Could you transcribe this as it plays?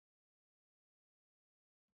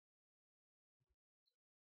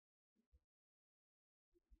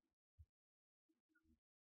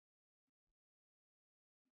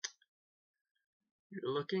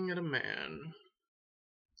You're looking at a man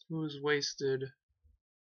who has wasted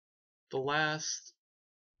the last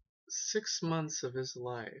 6 months of his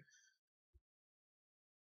life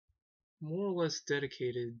more or less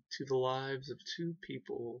dedicated to the lives of two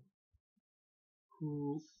people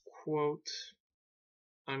who quote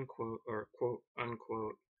unquote or quote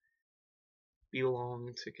unquote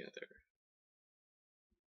belong together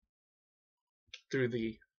through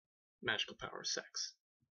the magical power of sex,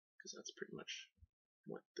 because that's pretty much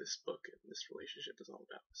what this book and this relationship is all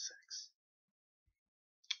about, sex.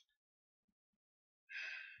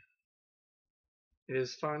 It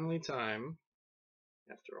is finally time,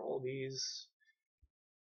 after all these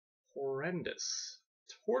horrendous,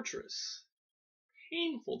 torturous,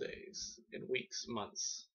 painful days and weeks,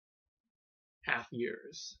 months, half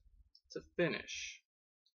years, to finish.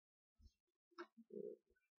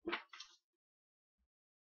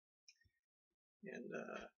 And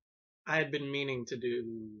I had been meaning to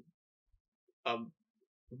do a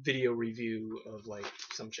video review of like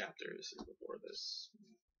some chapters before this,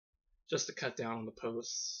 just to cut down on the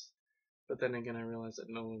posts. But then again, I realized that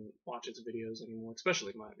no one watches videos anymore,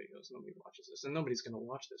 especially my videos. Nobody watches this, and nobody's going to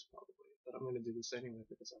watch this probably. But I'm going to do this anyway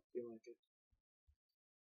because I feel like it.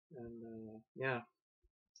 And yeah.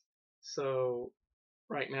 So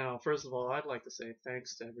right now, first of all, I'd like to say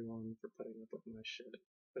thanks to everyone for putting up with my shit,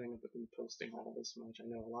 putting up with me posting all this much. I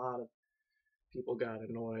know a lot of people got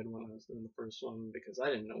annoyed when I was doing the first one because I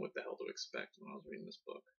didn't know what the hell to expect when I was reading this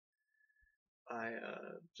book.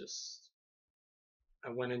 I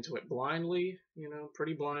went into it blindly,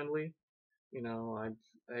 pretty blindly. I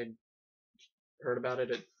heard about it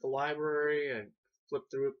at the library. I flipped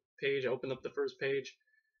through a page, I opened up the first page.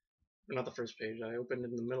 Or not the first page, I opened it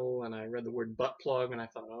in the middle and I read the word butt plug and I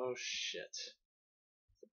thought, oh shit.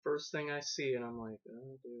 The first thing I see and I'm like,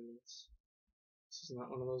 oh dude, this is not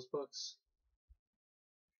one of those books.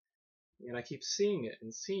 And I keep seeing it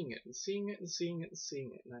and seeing it and seeing it and seeing it and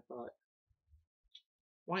seeing it, and I thought,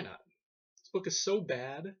 why not? This book is so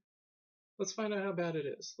bad. Let's find out how bad it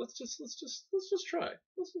is. Let's just try.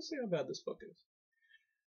 Let's just see how bad this book is.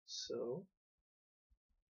 So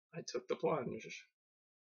I took the plunge.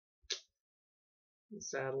 And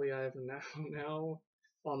sadly, I have now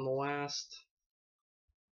on the last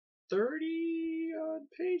 30 odd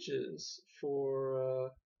pages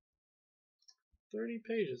for 30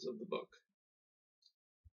 pages of the book.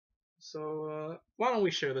 So why don't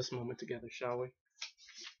we share this moment together, shall we?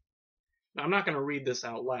 Now, I'm not going to read this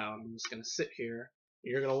out loud. I'm just going to sit here.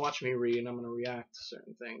 You're going to watch me read, and I'm going to react to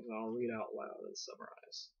certain things, and I'll read out loud and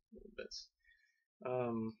summarize little bits.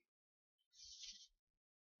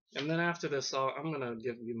 And then after this, I'm going to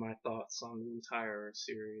give you my thoughts on the entire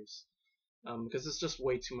series, because it's just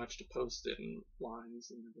way too much to post it in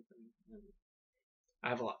lines and everything. And I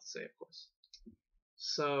have a lot to say, of course.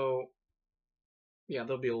 So, yeah,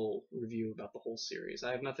 there'll be a little review about the whole series.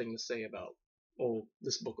 I have nothing to say about, oh,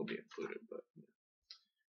 this book will be included, but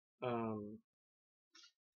yeah.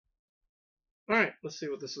 Alright, let's see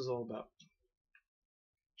what this is all about.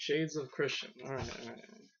 Shades of Christian. Alright.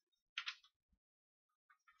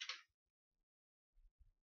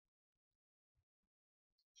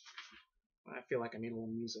 I feel like I need a little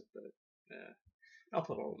music, but I'll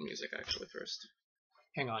put a little music actually first.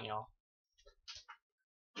 Hang on, y'all.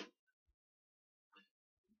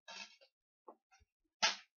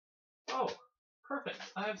 Oh, perfect.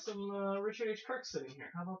 I have some Richard H. Kirk sitting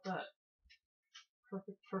here. How about that?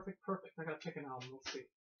 Perfect. I gotta pick an album. Let's see.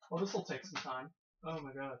 Well, this will take some time. Oh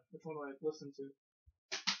my god. Which one do I listen to?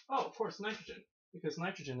 Oh, of course, Nitrogen. Because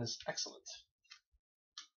Nitrogen is excellent.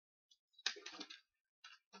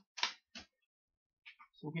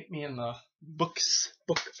 So we'll get me in the book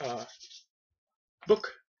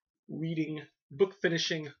reading, book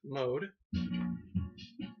finishing mode. I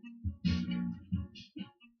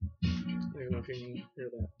don't know if you can hear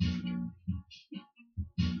that.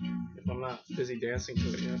 If I'm not busy dancing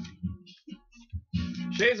to it yet.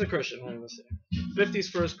 Shades of Christian, right, let's see. 50's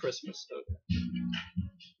First Christmas, okay.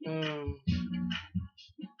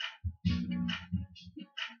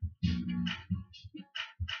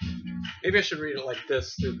 Maybe I should read it like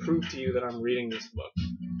this to prove to you that I'm reading this book.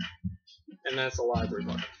 And that's a library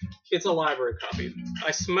book. It's a library copy.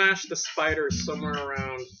 I smashed the spider somewhere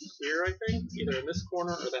around here, I think. Either in this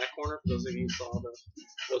corner or that corner, for those of you who saw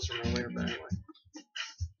those from earlier, but anyway.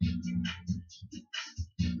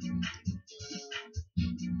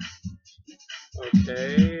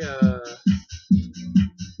 Okay,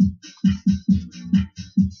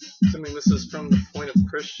 assuming this is from the point of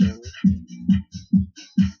Christian.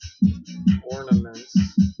 Ornaments.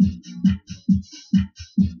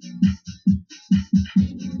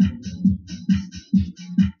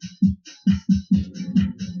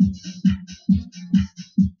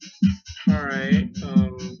 Alright,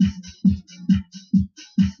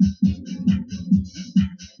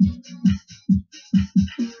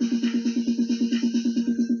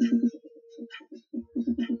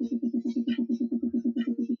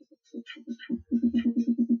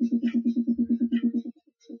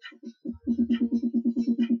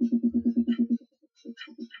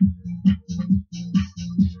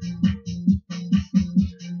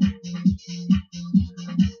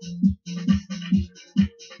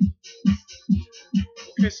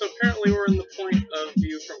 okay, so apparently we're in the point of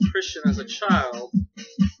view from Christian as a child.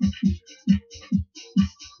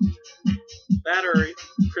 That or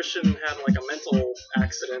Christian had like a mental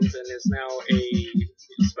accident and is now a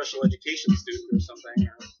special education student or something.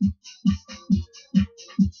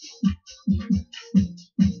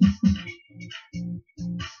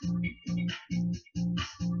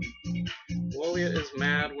 Lilliet is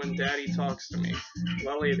mad when Daddy talks to me.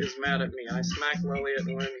 Lilliet is mad at me. I smack Lilliet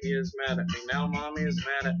when he is mad at me. Now Mommy is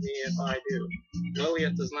mad at me if I do.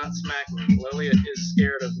 Lilliet does not smack me. Lilliet is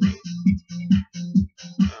scared of me.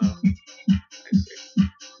 I see.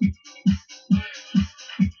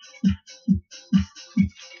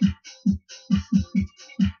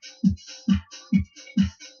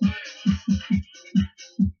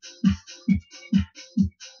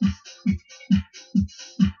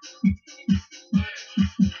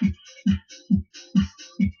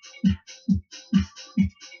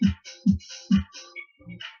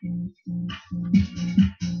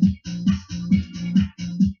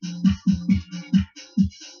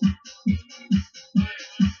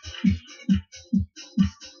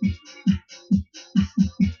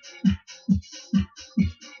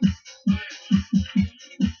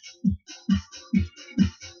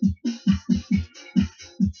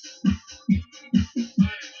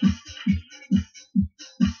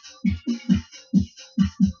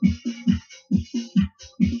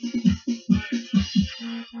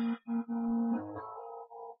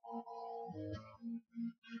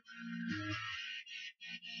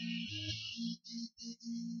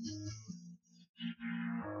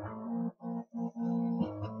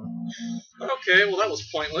 Okay, well that was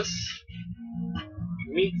pointless.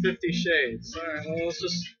 Meet 50 Shades. Alright, well let's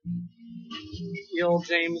just yell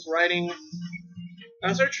James writing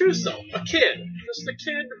as her true self. A kid. Just a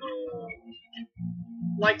kid who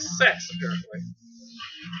likes sex, apparently.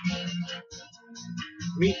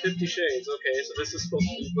 Meet 50 Shades. Okay, so this is supposed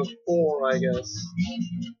to be before, I guess.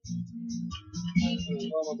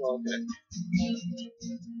 Blah, blah, blah, okay.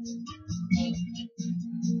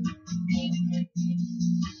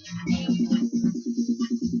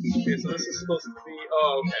 Okay, so this is supposed to be,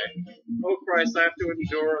 oh, okay. Oh Christ, I have to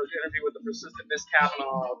endure an interview with the persistent Miss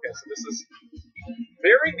Kavanaugh. Okay, so this is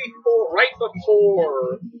right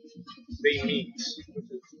before they meet.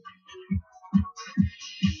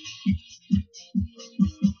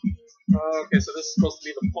 Okay, so this is supposed to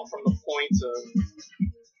be from the point of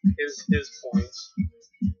his point.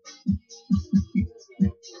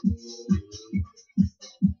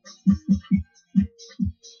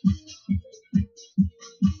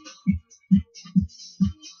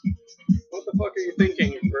 What the fuck are you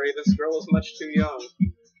thinking, Gray? This girl is much too young.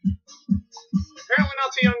 Apparently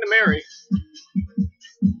not too young to marry.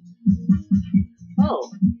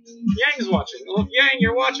 Oh, Yang's watching. Well, if Yang,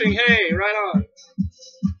 you're watching, hey, right on.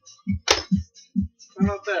 How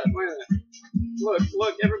about that? Wait a minute.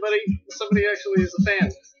 Look, everybody, somebody actually is a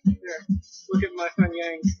fan. Here, look at my friend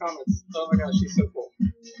Yang's comments. Oh my gosh, she's so cool.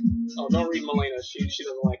 Oh, don't read Melena, she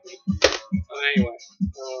doesn't like me. Anyway,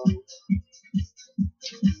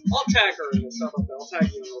 I'll tag her in this. How about that? I'll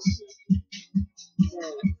tag you in this.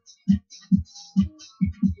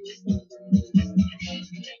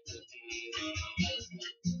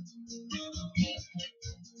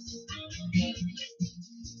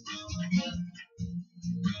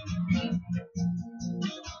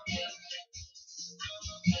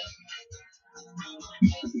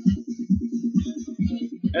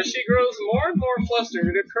 As she grows more and more flustered,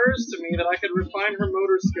 it occurs to me that I could refine her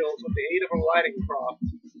motor skills with the aid of a riding crop.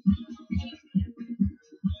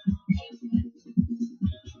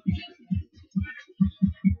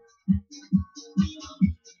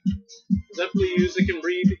 Deftly used, it can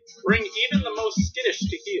bring even the most skittish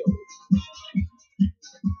to heel.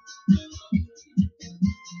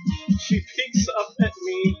 She peeks up at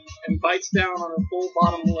me and bites down on her full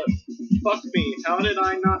bottom lip. Fuck me, how did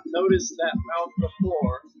I not notice that mouth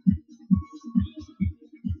before?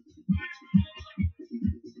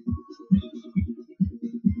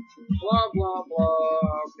 Blah, blah,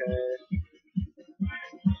 blah, okay.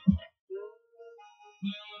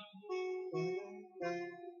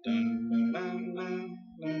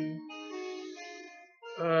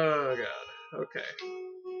 Oh, God. Okay.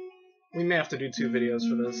 We may have to do 2 videos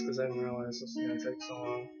for this because I didn't realize this was gonna take so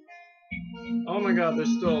long. Oh my god,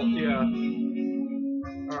 there's still, yeah.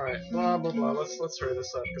 Alright, blah blah blah. Let's hurry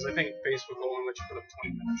this up because I think Facebook will only let you put up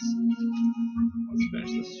 20 minutes. Let's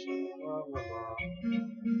finish this shit. Blah blah blah.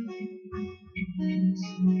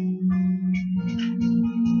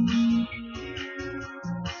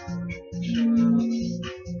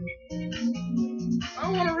 I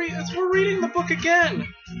don't want to read. We're reading the book again.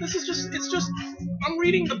 This is it's just. I'm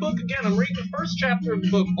reading the book again. I'm reading the first chapter of the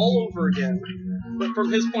book all over again, but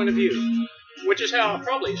from his point of view, which is how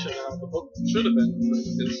probably the book should have been,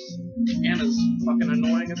 because Anna's fucking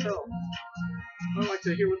annoying as hell. I don't like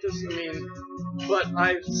to hear what this. I mean, but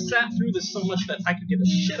I've sat through this so much that I could give a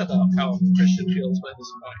shit about how Christian feels by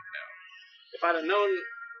this point now. If I'd have known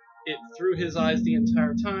it through his eyes the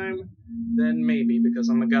entire time, then maybe, because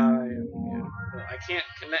I'm a guy and I can't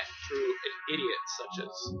connect through an idiot such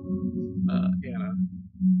as Anna,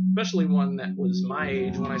 especially one that was my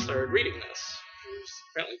age when I started reading this. She was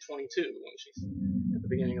apparently 22 when she's at the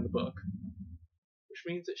beginning of the book, which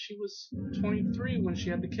means that she was 23 when she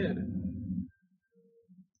had the kid.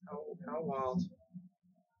 How wild.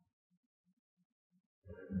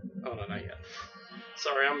 Oh no, not yet.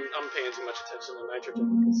 Sorry, I'm paying too much attention to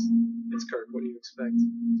nitrogen because it's Kirk. What do you expect? It's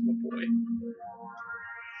my boy.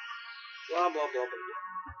 Blah blah blah blah.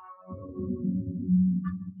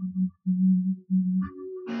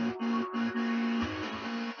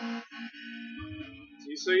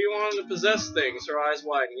 So you wanted to possess things? Her eyes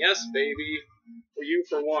widen. Yes, baby. For you,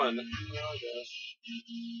 for one. Oh gosh.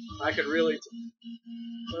 I could really.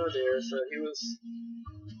 Oh dear. So he was.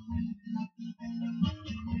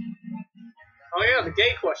 Oh yeah, the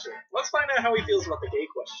gay question. Let's find out how he feels about the gay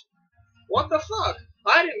question. What the fuck?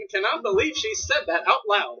 I cannot believe she said that out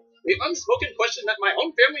loud. The unspoken question that my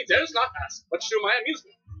own family dares not ask, much to my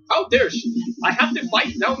amusement. How dare she? I have to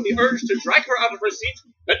fight down the urge to drag her out of her seat,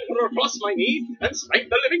 bend her across my knee, and spank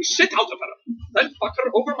the living shit out of her. Then fuck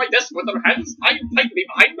her over my desk with her hands tied tightly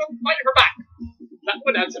behind her back. That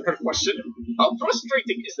would answer her question. How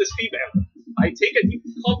frustrating is this female? I take a deep,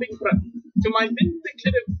 coughing breath. To my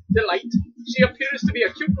vindictive delight, she appears to be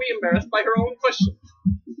acutely embarrassed by her own question.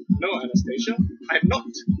 No, Anastasia, I'm not.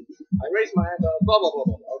 I raise my hand, blah, blah, blah,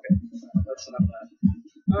 blah. Okay, that's enough of that.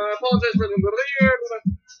 Apologize for the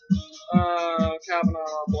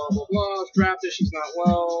Kavanaugh, blah, blah, blah. Drafted, she's not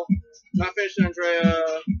well. Not finished,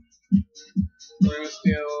 Andrea. We're gonna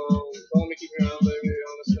steal. Don't let me keep you on, baby.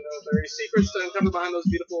 I'm just gonna 30 secrets to uncover behind those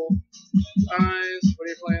beautiful eyes. What are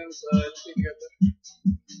your plans? Just need to get there.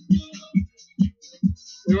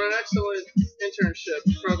 We run an excellent internship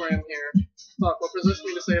program here. Fuck, what possessed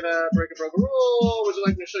me to say that? Break a broke rule. Would you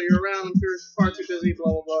like me to show you around? I'm far too busy.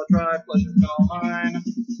 Blah, blah, blah. Drive. Pleasure's been all mine.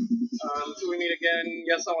 Until we meet again.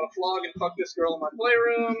 Yes, I want to flog and fuck this girl in my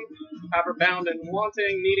playroom. Have her bound and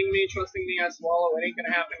wanting, needing me, trusting me. I swallow. It ain't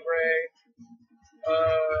gonna happen, Gray.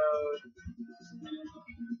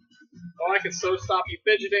 Oh, I can so stop you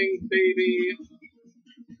fidgeting, baby.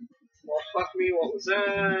 Well, fuck me. What was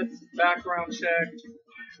that? Background check.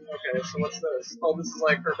 Okay, so what's this? Oh, this is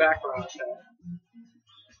like her background check.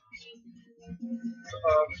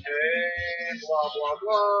 Okay, blah, blah,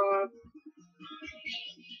 blah.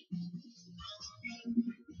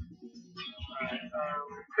 Alright,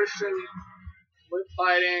 Christian, lip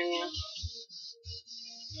biting.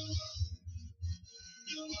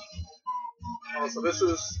 Oh, so this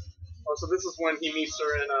is when he meets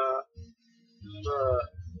her in,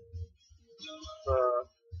 the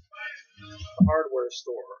hardware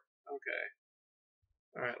store. Okay.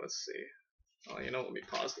 Alright, let's see. Oh, you know, let me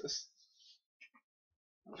pause this.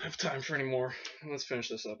 I don't have time for any more. Let's finish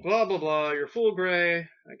this up. Blah, blah, blah. You're full gray.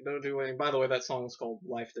 I don't do anything. By the way, that song is called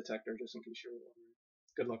Life Detector, just in case you're wondering.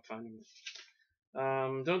 Good luck finding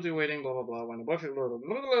it. Don't do waiting, blah, blah, blah. When the boyfriend, blah, blah,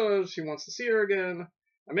 blah, blah, she wants to see her again.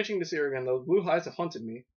 I'm itching to see her again. Those blue eyes have haunted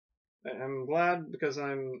me. I'm glad because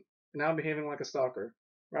I'm now behaving like a stalker.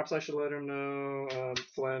 Perhaps I should let her know,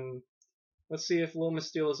 Flynn. Let's see if Little Miss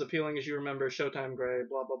Steele is appealing as you remember. Showtime Gray,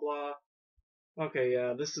 blah, blah, blah. Okay,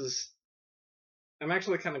 yeah, this is... I'm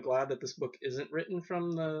actually kind of glad that this book isn't written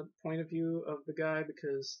from the point of view of the guy,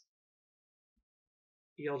 because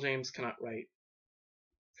E.L. James cannot write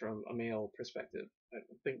from a male perspective. I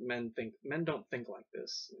think men don't think like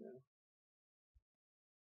this, you know.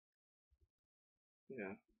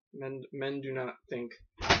 Yeah, men do not think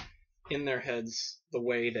in their heads the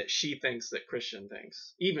way that she thinks that Christian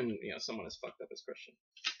thinks. Even, you know, someone as fucked up as Christian.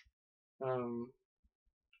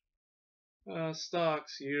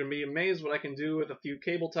 Stocks. You're gonna be amazed what I can do with a few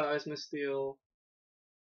cable ties, Miss Steele.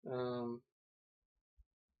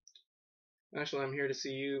 Actually, I'm here to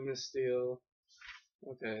see you, Miss Steele.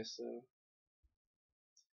 Okay, so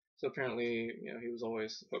apparently, you know, he was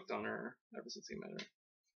always hooked on her ever since he met her.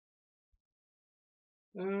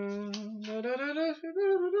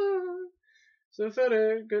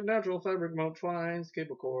 Synthetic, good natural fabric melt twines,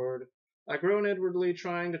 cable cord. I groan inwardly,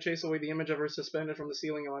 trying to chase away the image of her suspended from the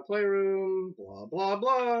ceiling of my playroom. Blah blah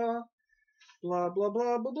blah. Blah blah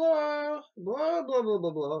blah blah blah. Blah blah blah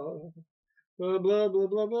blah blah. Blah blah blah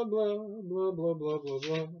blah blah blah. Blah blah blah blah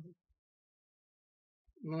blah.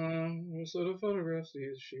 What sort of photographs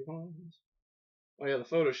does she want? Oh yeah, the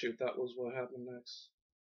photo shoot, that was what happened next.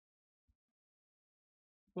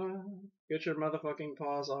 Get your motherfucking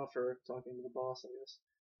paws off her, talking to the boss, I guess.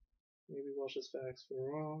 Maybe Welsh's facts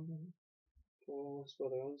were wrong. Paul's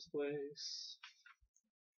brother owns the place.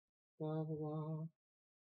 Blah blah blah.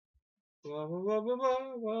 Blah blah blah blah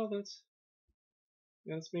blah. Well,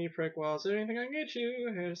 that's me, prick. Well, is there anything I can get you?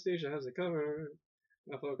 Anastasia has it covered.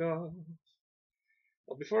 Now fuck off.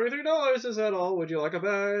 I'll be $43. Is that all? Would you like a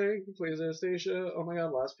bag? Please, Anastasia. Oh my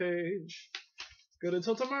god, last page. Good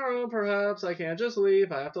until tomorrow, perhaps. I can't just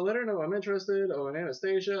leave. I have to let her know I'm interested. Oh, and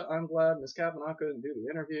Anastasia, I'm glad Miss Kavanaugh couldn't do the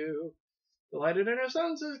interview. Delighted in her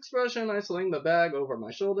son's expression, I sling the bag over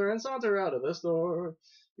my shoulder and saunter out of the store.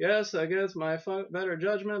 Yes, against my better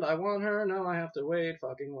judgment, I want her. Now I have to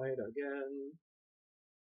fucking wait again.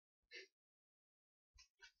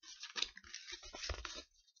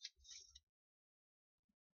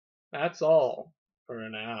 That's all for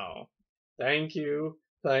now. Thank you,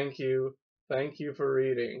 thank you, thank you for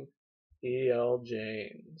reading. E.L.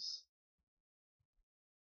 James.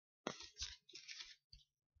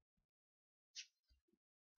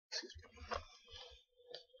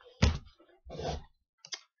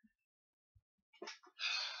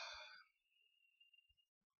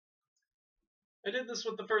 I did this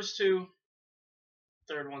with the first two.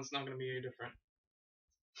 Third one's not going to be any different.